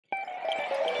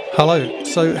Hello,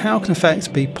 so how can effects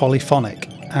be polyphonic,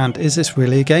 and is this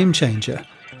really a game changer?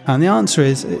 And the answer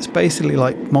is it's basically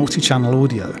like multi-channel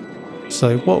audio.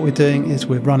 So what we're doing is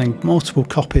we're running multiple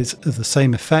copies of the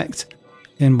same effect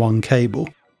in one cable.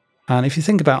 And if you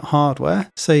think about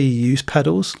hardware, say you use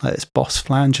pedals like this Boss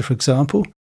flanger for example,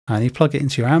 and you plug it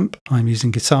into your amp. I'm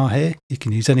using guitar here, you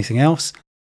can use anything else.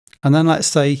 And then let's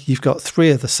say you've got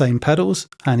 3 of the same pedals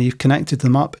and you've connected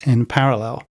them up in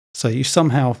parallel. So you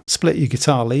somehow split your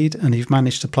guitar lead and you've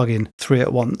managed to plug in 3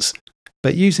 at once.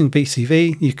 But using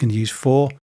VCV, you can use 4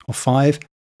 or 5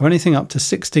 or anything up to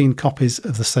 16 copies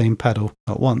of the same pedal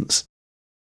at once.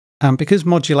 And because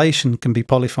modulation can be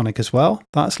polyphonic as well,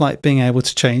 that's like being able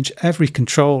to change every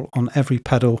control on every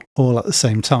pedal all at the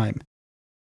same time.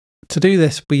 To do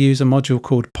this, we use a module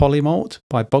called Polymult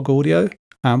by Bog Audio.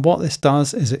 And what this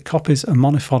does is it copies a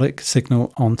monophonic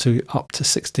signal onto up to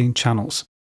 16 channels.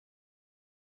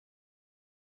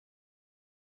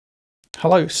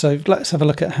 Hello, so let's have a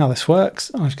look at how this works.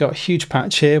 I've got a huge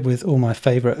patch here with all my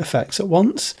favourite effects at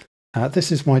once.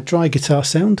 This is my dry guitar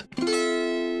sound.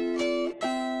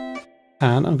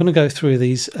 And I'm going to go through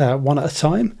these one at a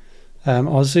time.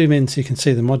 I'll zoom in so you can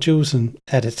see the modules and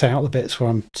edit out the bits where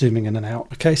I'm zooming in and out.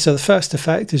 Okay, so the first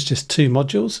effect is just 2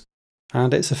 modules.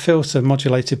 And it's a filter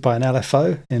modulated by an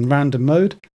LFO in random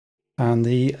mode. And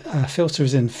the filter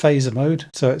is in phaser mode,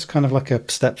 so it's kind of like a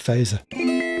step phaser.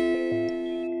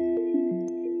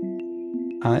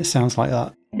 And it sounds like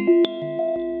that.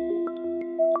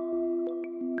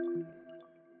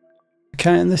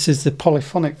 Okay, and this is the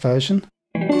polyphonic version.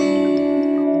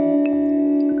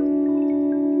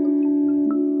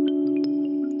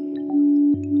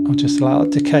 I'll just allow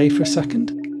it to decay for a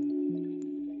second.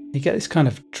 You get these kind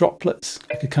of droplets,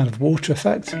 like a kind of water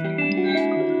effect.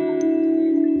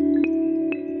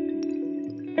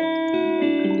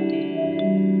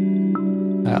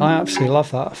 I absolutely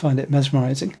love that. I find it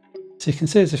mesmerizing. So you can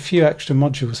see there's a few extra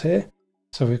modules here.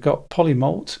 So we've got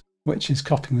Polymult, which is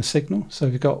copying the signal. So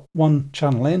we've got 1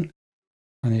 channel in,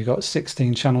 and you've got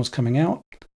 16 channels coming out.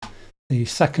 The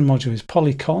second module is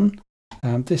Polycon.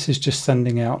 This is just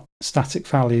sending out static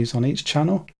values on each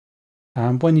channel.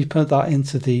 And when you put that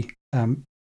into the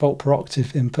volt per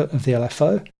octave input of the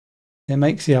LFO, it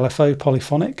makes the LFO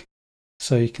polyphonic.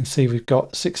 So you can see we've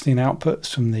got 16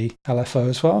 outputs from the LFO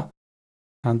as well.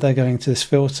 And they're going to this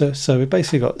filter. So we've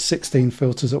basically got 16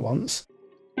 filters at once.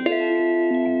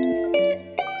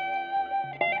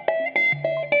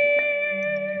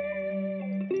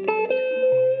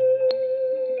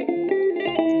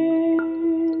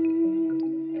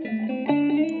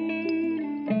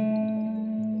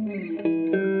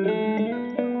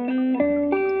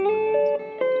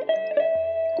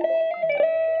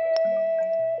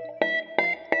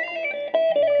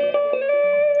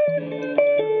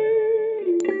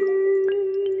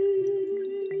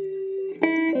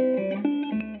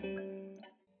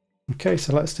 Okay,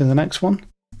 so let's do the next one.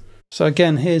 So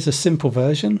again, here's a simple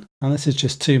version, and this is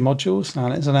just 2 modules,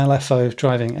 and it's an LFO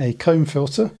driving a comb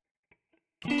filter.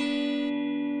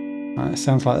 And it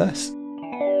sounds like this.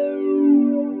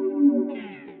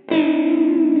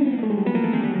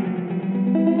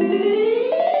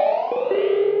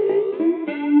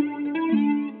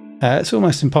 It's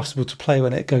almost impossible to play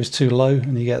when it goes too low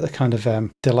and you get the kind of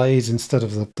delays instead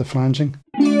of the flanging.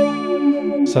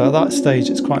 So at that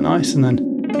stage it's quite nice, and then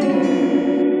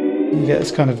you get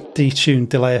this kind of detuned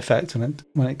delay effect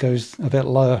when it goes a bit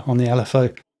lower on the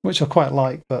LFO, which I quite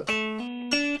like, but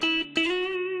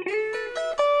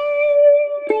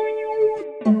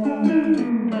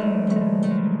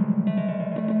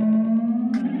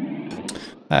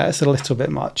it's a little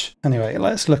bit much. Anyway,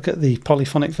 let's look at the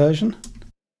polyphonic version.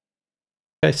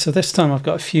 Okay, so this time I've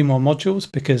got a few more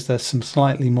modules because there's some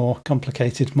slightly more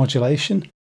complicated modulation,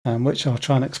 which I'll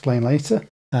try and explain later.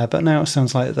 But now it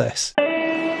sounds like this.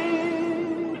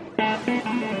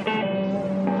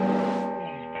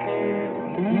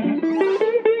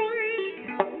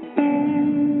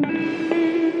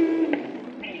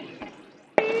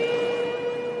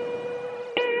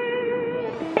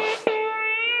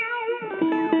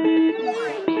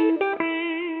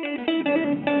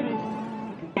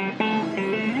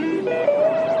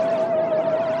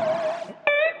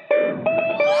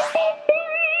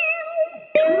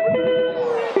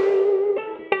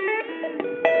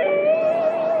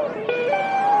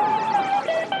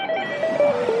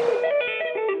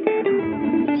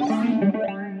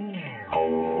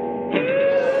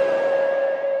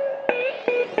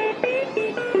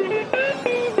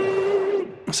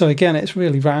 So again, it's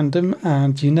really random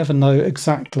and you never know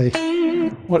exactly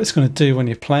what it's going to do when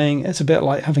you're playing, it's a bit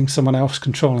like having someone else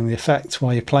controlling the effect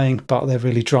while you're playing, but they're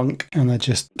really drunk and they're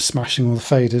just smashing all the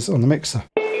faders on the mixer.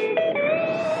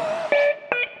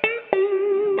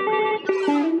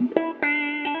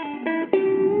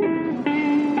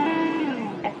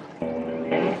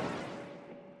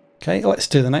 Okay, let's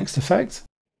do the next effect.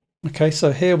 Okay,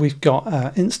 so here we've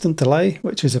got instant delay,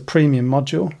 which is a premium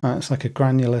module. It's like a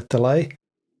granular delay.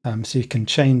 So you can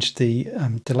change the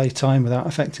delay time without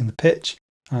affecting the pitch.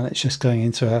 And it's just going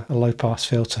into a low pass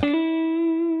filter.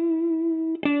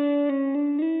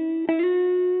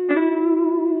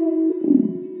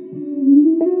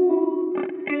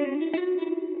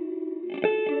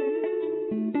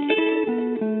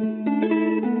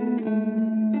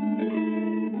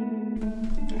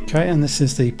 Okay, and this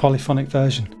is the polyphonic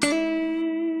version.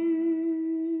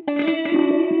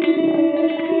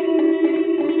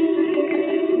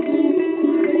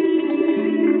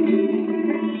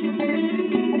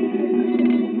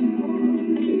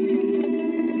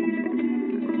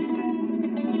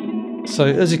 So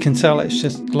as you can tell, it's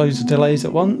just loads of delays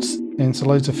at once into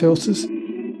loads of filters.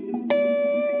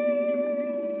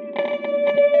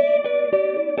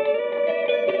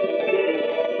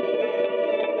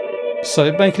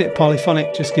 So making it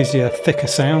polyphonic just gives you a thicker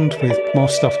sound with more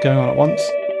stuff going on at once.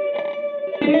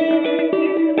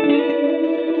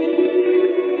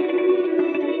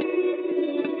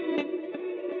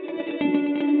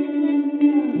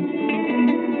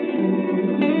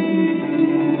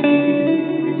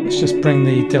 Let's just bring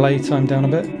the delay time down a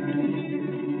bit.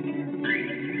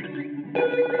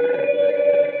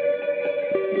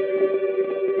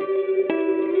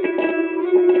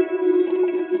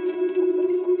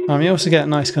 You also get a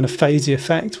nice kind of phasey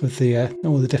effect with the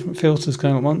all the different filters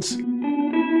going at once.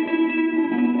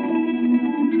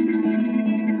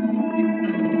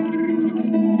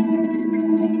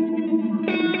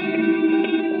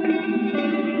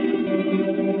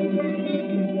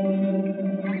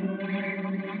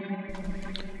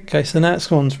 Okay, so the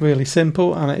next one's really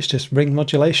simple and it's just ring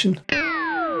modulation.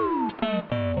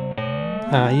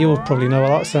 You'll probably know what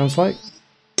that sounds like.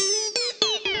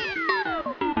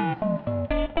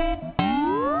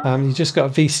 You just got a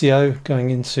VCO going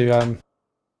into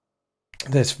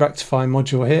this rectify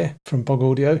module here from Bog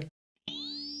Audio.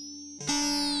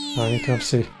 You can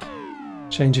obviously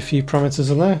change a few parameters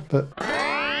on there, but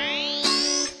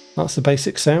that's the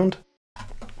basic sound.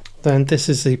 Then this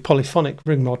is the polyphonic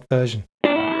ring mod version.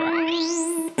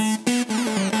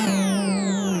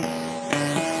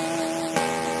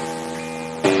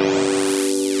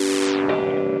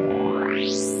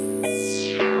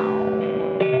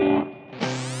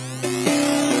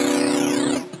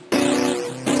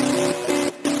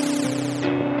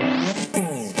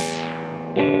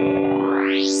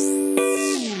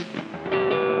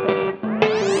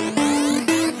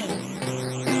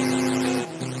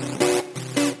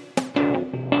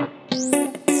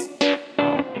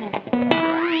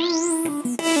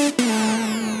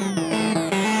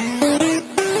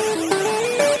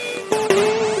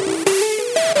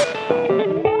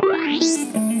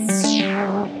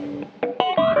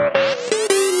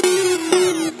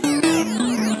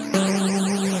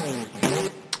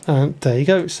 And there you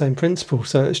go, same principle.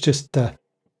 So it's just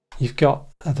you've got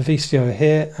the VCO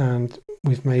here and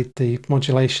we've made the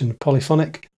modulation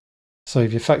polyphonic. So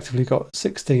you've effectively got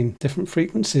 16 different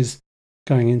frequencies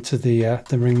going into the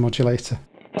ring modulator.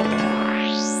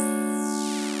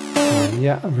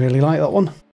 Yeah, I really like that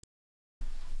one.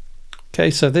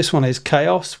 Okay, so this one is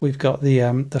Chaos. We've got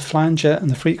the flanger and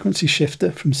the frequency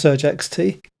shifter from Surge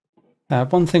XT.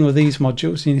 One thing with these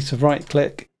modules, you need to right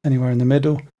click anywhere in the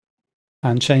middle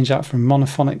and change that from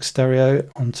monophonic stereo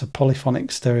onto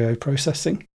polyphonic stereo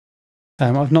processing.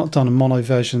 I've not done a mono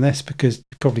version of this because you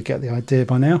probably get the idea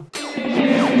by now.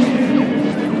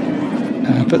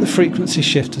 But the frequency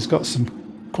shift has got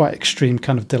some quite extreme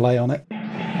kind of delay on it.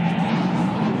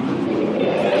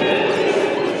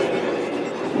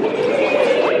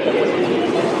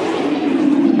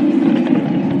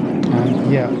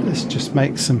 And yeah, this just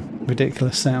makes some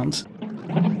ridiculous sounds.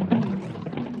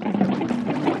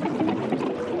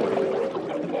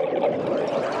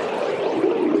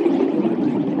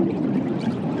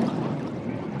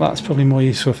 That's probably more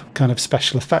useful for kind of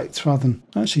special effects rather than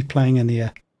actually playing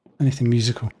anything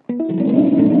musical.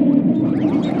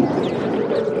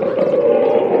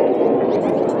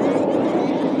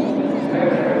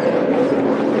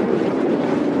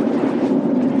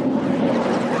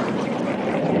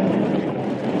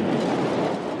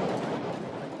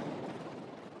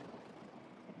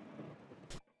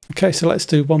 Okay, so let's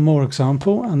do one more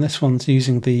example, and this one's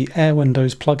using the Air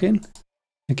Windows plugin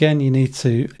Again, you need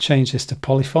to change this to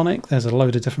polyphonic. There's a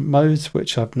load of different modes,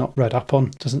 which I've not read up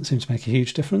on. Doesn't seem to make a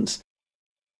huge difference.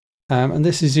 And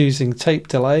this is using tape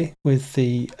delay with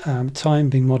the time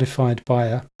being modified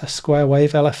by a square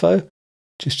wave LFO,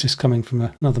 which is just coming from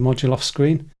another module off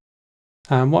screen.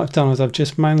 And what I've done is I've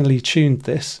just manually tuned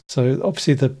this. So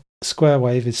obviously the square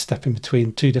wave is stepping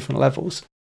between two different levels.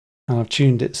 And I've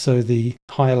tuned it so the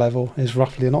higher level is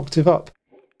roughly an octave up.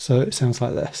 So it sounds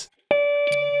like this.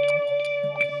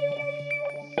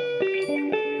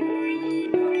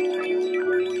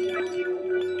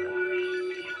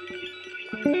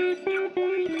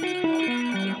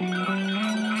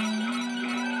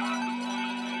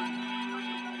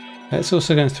 It's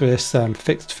also going through this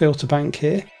fixed filter bank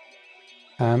here,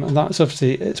 and that's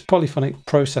obviously, it's polyphonic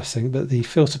processing, but the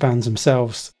filter bands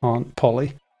themselves aren't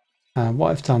poly.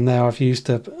 What I've done there, I've used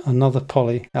another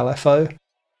poly LFO,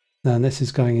 then this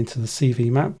is going into the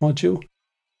CV map module,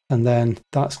 and then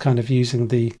that's kind of using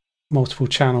the multiple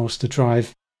channels to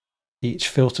drive each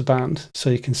filter band, so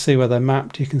you can see where they're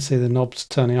mapped. You can see the knobs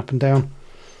turning up and down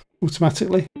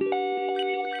automatically,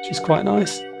 which is quite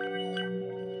nice.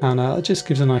 And it just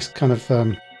gives a nice kind of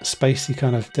spacey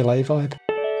kind of delay vibe.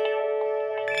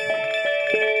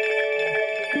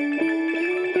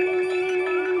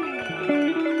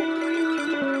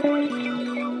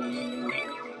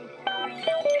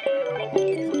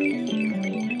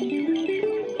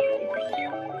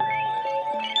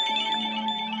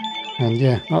 And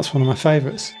yeah, that's one of my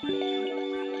favourites.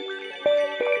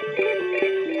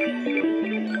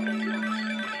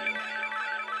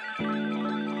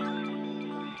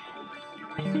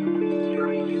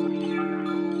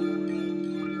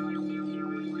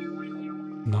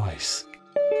 Nice.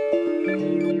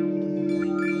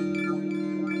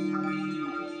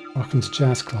 Welcome to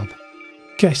Jazz Club.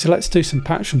 Okay, so let's do some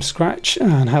patch from scratch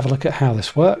and have a look at how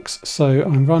this works. So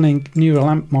I'm running Neural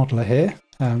Amp Modeler here,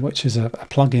 which is a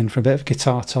plugin for a bit of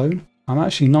guitar tone. I'm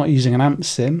actually not using an amp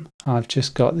sim. I've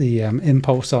just got the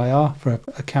Impulse IR for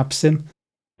a cab sim.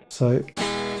 So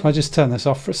if I just turn this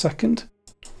off for a second,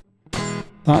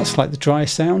 that's like the dry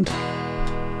sound.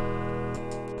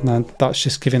 And then that's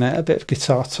just giving it a bit of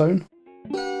guitar tone.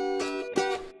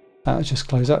 I'll just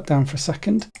close that down for a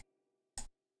second.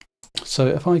 So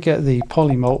if I get the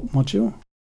polymult module,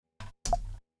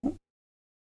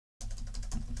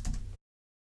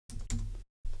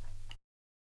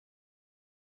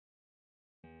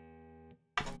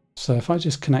 so if I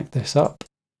just connect this up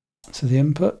to the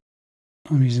input,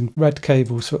 I'm using red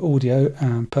cables for audio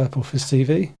and purple for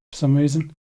CV for some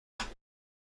reason.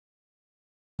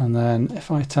 And then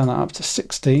if I turn that up to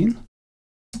 16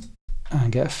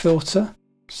 and get a filter,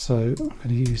 so I'm going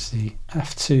to use the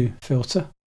F2 filter.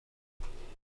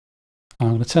 I'm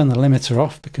going to turn the limiter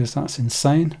off because that's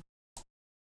insane.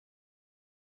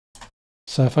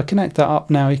 So if I connect that up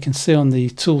now, you can see on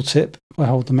the tooltip, if I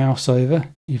hold the mouse over,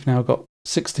 you've now got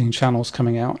 16 channels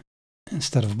coming out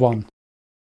instead of one.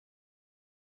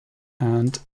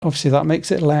 And obviously that makes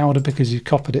it louder because you've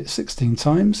copied it 16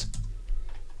 times.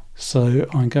 So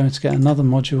I'm going to get another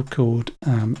module called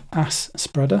AS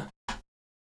spreader.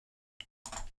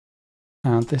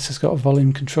 And this has got a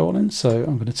volume control in, so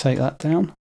I'm going to take that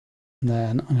down. And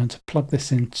then I'm going to plug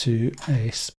this into a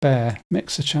spare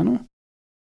mixer channel.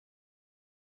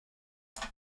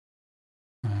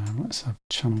 Let's have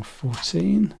channel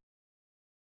 14.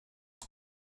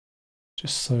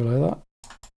 Just solo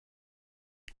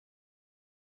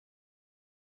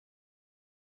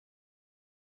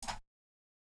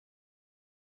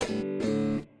that.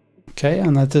 Okay,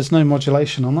 and there's no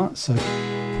modulation on that, so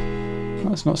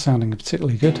that's not sounding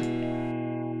particularly good.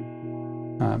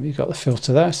 You've got the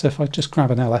filter there, so if I just grab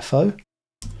an LFO,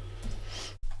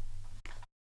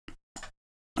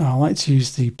 I like to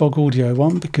use the Bog Audio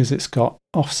one because it's got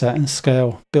offset and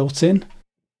scale built in.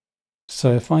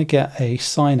 So if I get a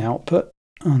sine output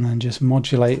and then just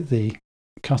modulate the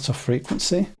cutoff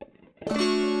frequency.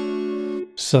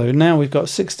 So now we've got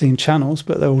 16 channels,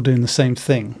 but they're all doing the same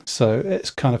thing. So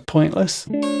it's kind of pointless,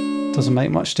 doesn't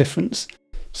make much difference.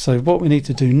 So what we need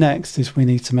to do next is we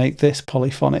need to make this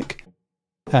polyphonic.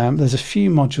 There's a few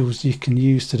modules you can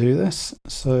use to do this.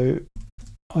 So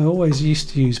I always used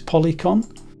to use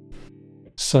Polycon.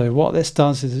 So what this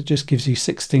does is it just gives you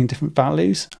 16 different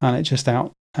values and it just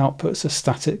outputs a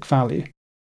static value.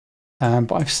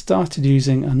 But I've started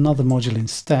using another module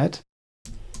instead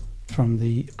from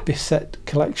the Bisset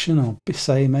collection, or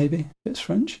Bisset maybe, if it's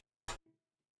French.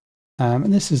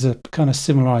 And this is a kind of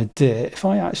similar idea. If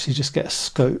I actually just get a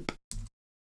scope,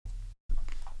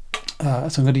 so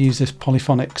I'm going to use this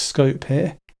polyphonic scope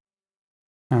here.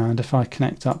 And if I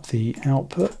connect up the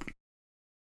output,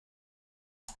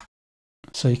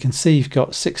 So you can see you've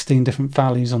got 16 different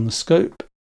values on the scope,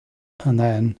 and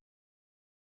then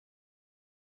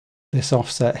this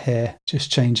offset here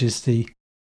just changes the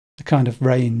kind of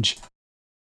range.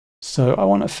 So I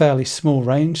want a fairly small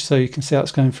range, so you can see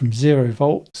that's going from 0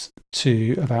 volts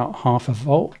to about half a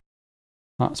volt.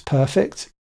 That's perfect.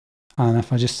 And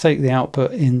if I just take the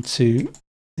output into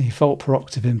the volt per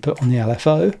octave input on the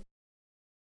LFO,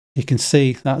 you can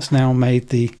see that's now made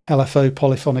the LFO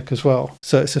polyphonic as well.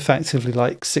 So it's effectively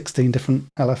like 16 different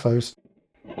LFOs.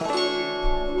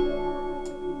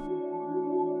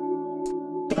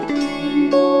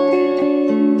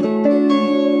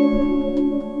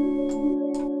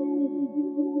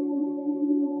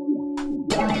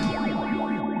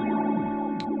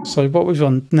 So what we've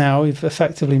done now, we've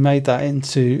effectively made that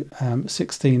into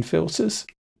 16 filters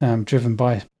driven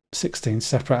by 16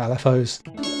 separate LFOs.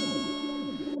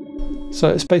 So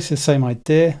it's basically the same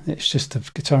idea, it's just a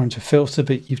guitar into a filter,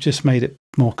 but you've just made it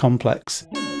more complex.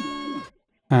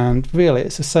 And really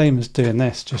it's the same as doing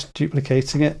this, just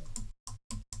duplicating it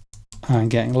and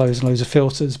getting loads and loads of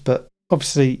filters, but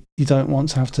obviously you don't want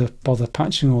to have to bother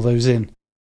patching all those in.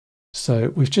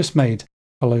 So we've just made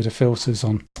a load of filters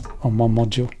on one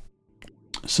module.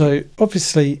 So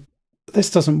obviously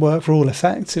this doesn't work for all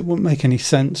effects. It wouldn't make any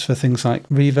sense for things like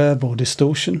reverb or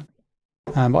distortion,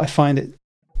 but I find it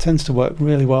tends to work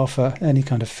really well for any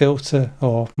kind of filter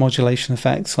or modulation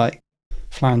effects like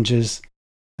flanges,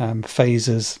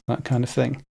 phasers, that kind of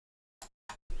thing.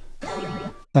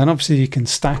 Then obviously you can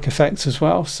stack effects as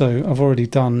well. So I've already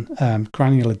done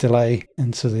granular delay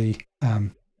into the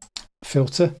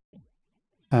filter.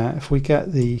 If we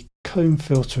get the comb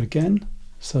filter again,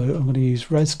 so I'm going to use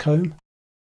res comb,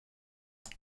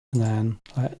 and then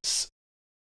let's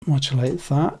modulate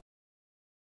that.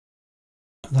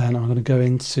 Then I'm going to go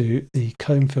into the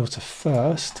comb filter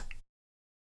first,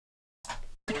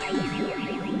 and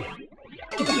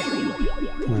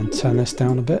then turn this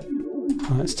down a bit.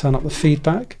 Let's turn up the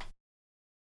feedback.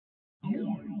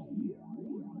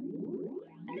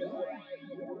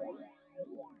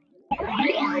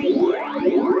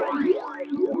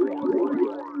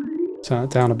 Turn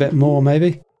it down a bit more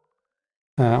maybe.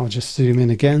 I'll just zoom in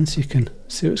again so you can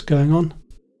see what's going on.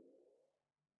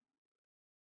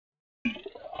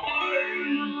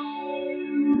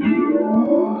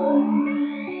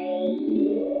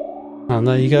 And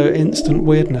there you go, instant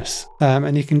weirdness.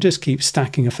 And you can just keep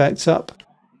stacking effects up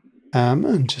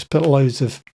and just put loads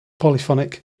of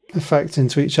polyphonic effects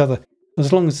into each other.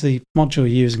 As long as the module you're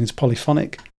using is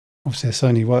polyphonic, obviously this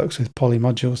only works with poly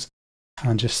modules,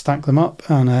 and just stack them up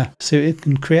and see what it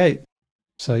can create.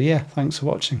 So yeah, thanks for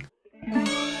watching.